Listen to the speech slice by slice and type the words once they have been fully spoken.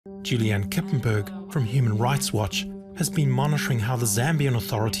Julianne Kippenberg from Human Rights Watch has been monitoring how the Zambian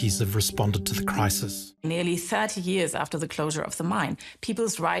authorities have responded to the crisis. Nearly 30 years after the closure of the mine,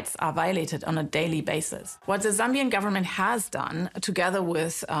 people's rights are violated on a daily basis. What the Zambian government has done, together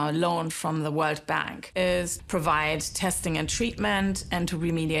with a loan from the World Bank, is provide testing and treatment and to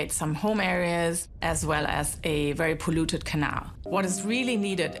remediate some home areas, as well as a very polluted canal. What is really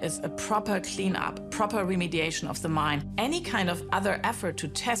needed is a proper cleanup, proper remediation of the mine. Any kind of other effort to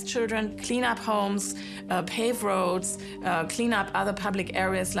test children, clean up homes, pave roads, clean up other public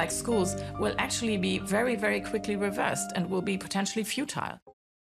areas like schools will actually be very, very quickly reversed and will be potentially futile.